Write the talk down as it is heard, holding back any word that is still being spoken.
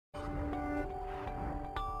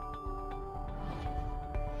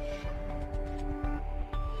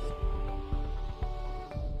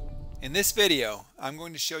In this video, I'm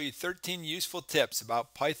going to show you 13 useful tips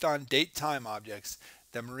about Python datetime objects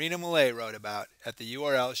that Marina Millet wrote about at the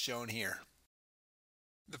URL shown here.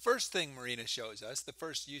 The first thing Marina shows us, the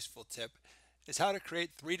first useful tip, is how to create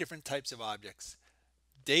three different types of objects: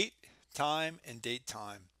 date, time, and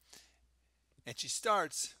datetime. And she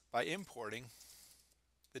starts by importing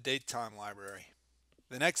the datetime library.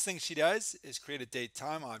 The next thing she does is create a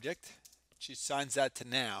datetime object. She assigns that to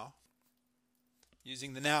now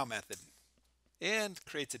using the now method, and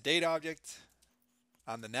creates a date object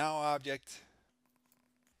on the now object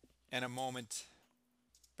and a moment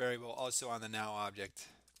variable also on the now object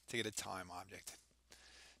to get a time object.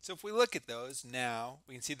 So if we look at those now,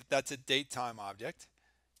 we can see that that's a datetime object.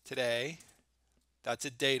 Today, that's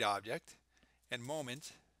a date object. And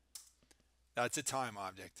moment, that's a time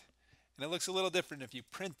object. And it looks a little different if you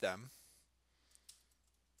print them.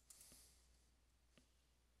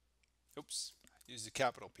 Oops, use the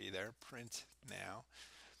capital P there, print now.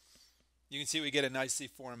 You can see we get a nicely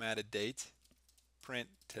formatted date, print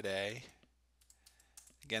today.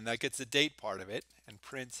 Again, that gets the date part of it, and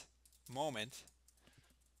print moment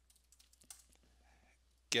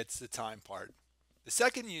gets the time part. The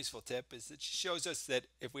second useful tip is that she shows us that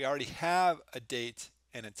if we already have a date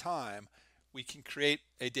and a time, we can create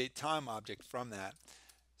a date time object from that.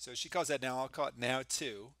 So she calls that now, I'll call it now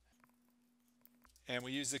too. And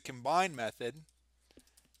we use the combine method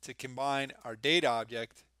to combine our date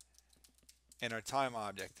object and our time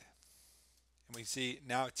object. And we see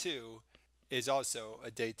now too is also a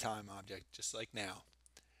datetime object, just like now.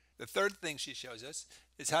 The third thing she shows us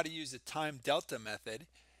is how to use the time delta method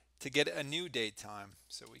to get a new datetime.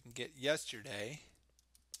 So we can get yesterday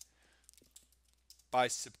by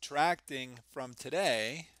subtracting from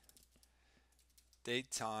today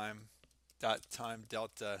datetime dot time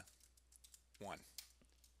delta 1.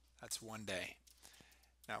 That's 1 day.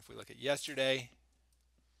 Now if we look at yesterday,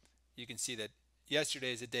 you can see that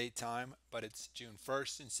yesterday is a date time, but it's June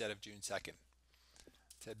 1st instead of June 2nd.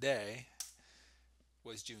 Today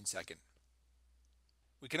was June 2nd.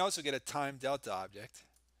 We can also get a time delta object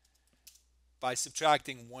by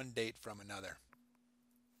subtracting one date from another.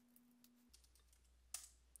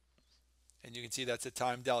 And you can see that's a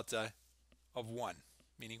time delta of 1,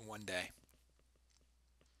 meaning 1 day.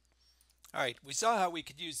 All right, we saw how we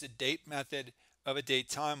could use the date method of a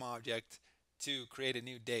datetime object to create a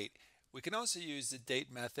new date. We can also use the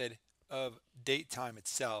date method of datetime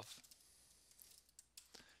itself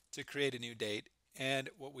to create a new date. And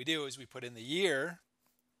what we do is we put in the year,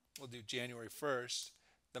 we'll do January 1st,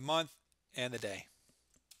 the month, and the day.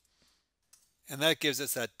 And that gives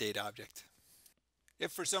us that date object.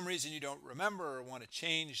 If for some reason you don't remember or want to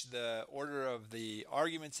change the order of the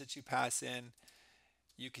arguments that you pass in,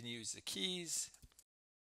 you can use the keys,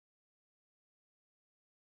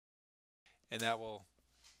 and that will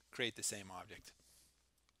create the same object.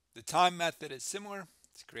 The time method is similar.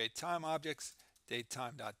 To create time objects,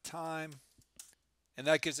 datetime.time, and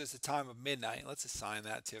that gives us a time of midnight. Let's assign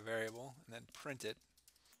that to a variable and then print it.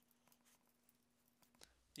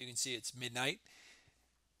 You can see it's midnight.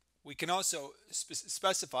 We can also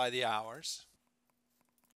specify the hours,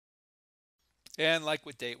 and like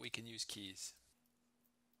with date, we can use keys.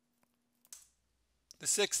 The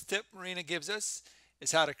sixth tip Marina gives us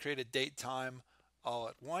is how to create a date time all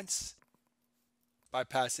at once by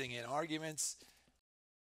passing in arguments.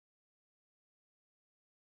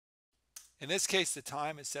 In this case, the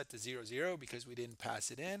time is set to 00 because we didn't pass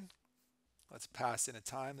it in. Let's pass in a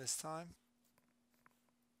time this time.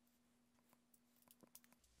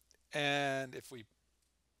 And if we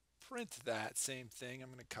print that same thing, I'm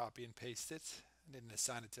going to copy and paste it. I didn't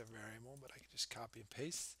assign it to a variable, but I can just copy and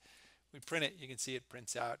paste. We print it, you can see it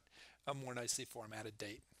prints out a more nicely formatted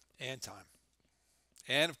date and time.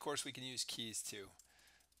 And of course we can use keys too.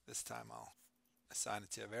 This time I'll assign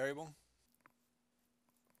it to a variable.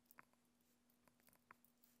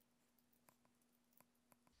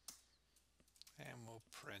 And we'll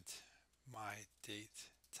print my date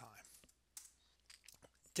time.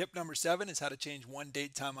 Tip number 7 is how to change one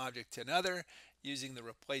date time object to another using the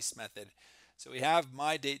replace method. So we have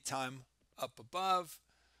my date time up above.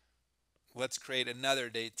 Let's create another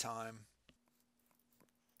date time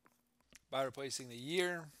by replacing the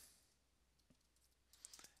year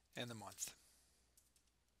and the month.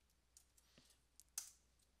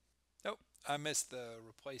 Nope, I missed the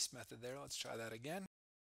replace method there. Let's try that again.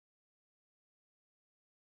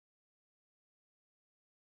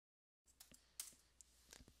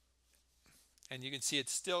 And you can see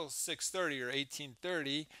it's still 6:30 or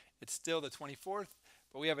 18:30. It's still the 24th,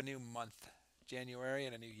 but we have a new month, January,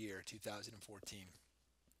 and a new year, 2014.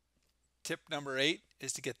 Tip number 8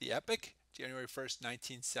 is to get the epoch, January 1st,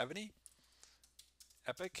 1970.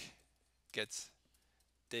 Epoch gets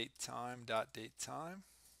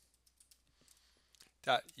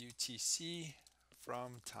datetime.datetime.utc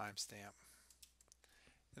from timestamp.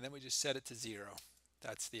 And then we just set it to 0.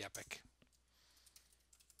 That's the epoch.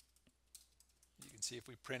 You can see if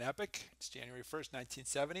we print epoch, it's January 1st,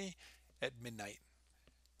 1970 at midnight.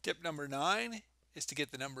 Tip number 9 is to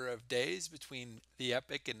get the number of days between the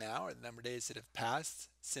epoch and now, or the number of days that have passed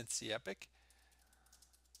since the epoch.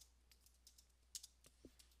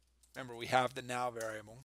 Remember, we have the now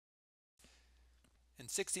variable. In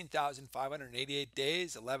 16,588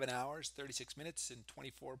 days, 11 hours, 36 minutes, and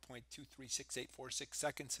 24.236846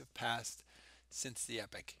 seconds have passed since the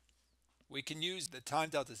epoch. We can use the time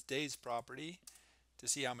delta's days property to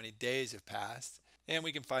see how many days have passed, and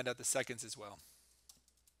we can find out the seconds as well.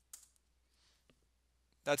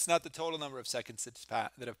 That's not the total number of seconds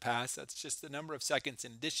that have passed. That's just the number of seconds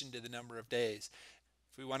in addition to the number of days.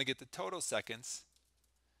 If we want to get the total seconds,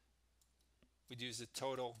 we'd use the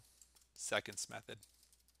total seconds method.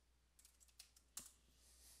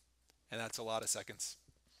 And that's a lot of seconds.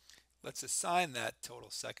 Let's assign that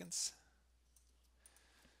total seconds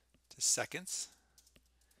to seconds.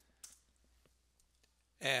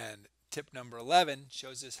 And tip number 11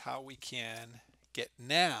 shows us how we can get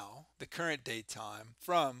now the current date time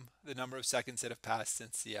from the number of seconds that have passed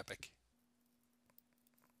since the epoch.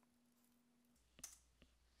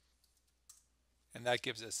 And that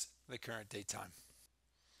gives us the current date time.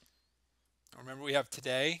 Remember, we have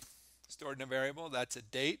today stored in a variable. That's a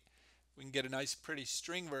date. We can get a nice pretty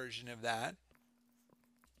string version of that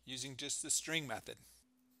using just the string method.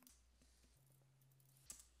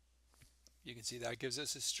 You can see that gives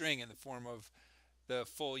us a string in the form of the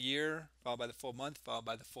full year, followed by the full month, followed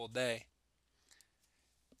by the full day.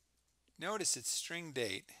 Notice that string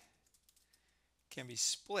date can be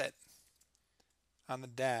split on the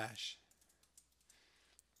dash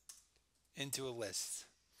into a list.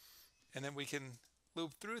 And then we can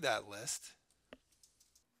loop through that list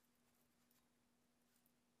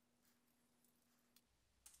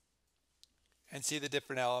and see the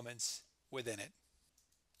different elements within it.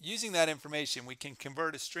 Using that information, we can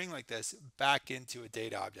convert a string like this back into a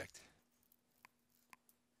date object.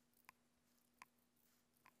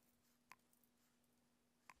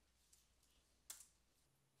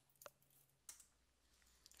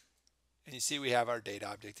 And you see we have our date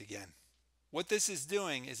object again. What this is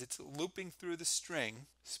doing is it's looping through the string,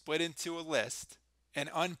 split into a list, and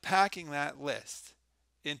unpacking that list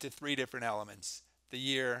into 3 different elements: the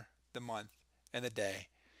year, the month, and the day.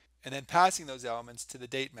 And then passing those elements to the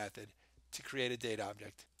date method to create a date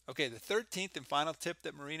object. Okay, the 13th and final tip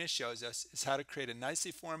that Marina shows us is how to create a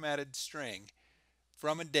nicely formatted string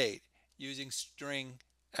from a date using string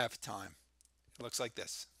ftime. It looks like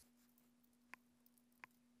this.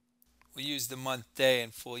 We use the month, day,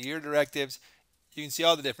 and full year directives. You can see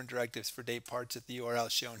all the different directives for date parts at the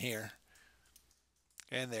URL shown here.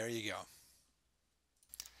 And there you go.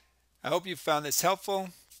 I hope you found this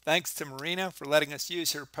helpful. Thanks to Marina for letting us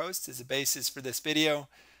use her post as a basis for this video.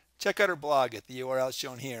 Check out her blog at the URL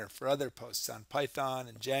shown here for other posts on Python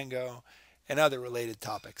and Django and other related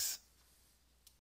topics.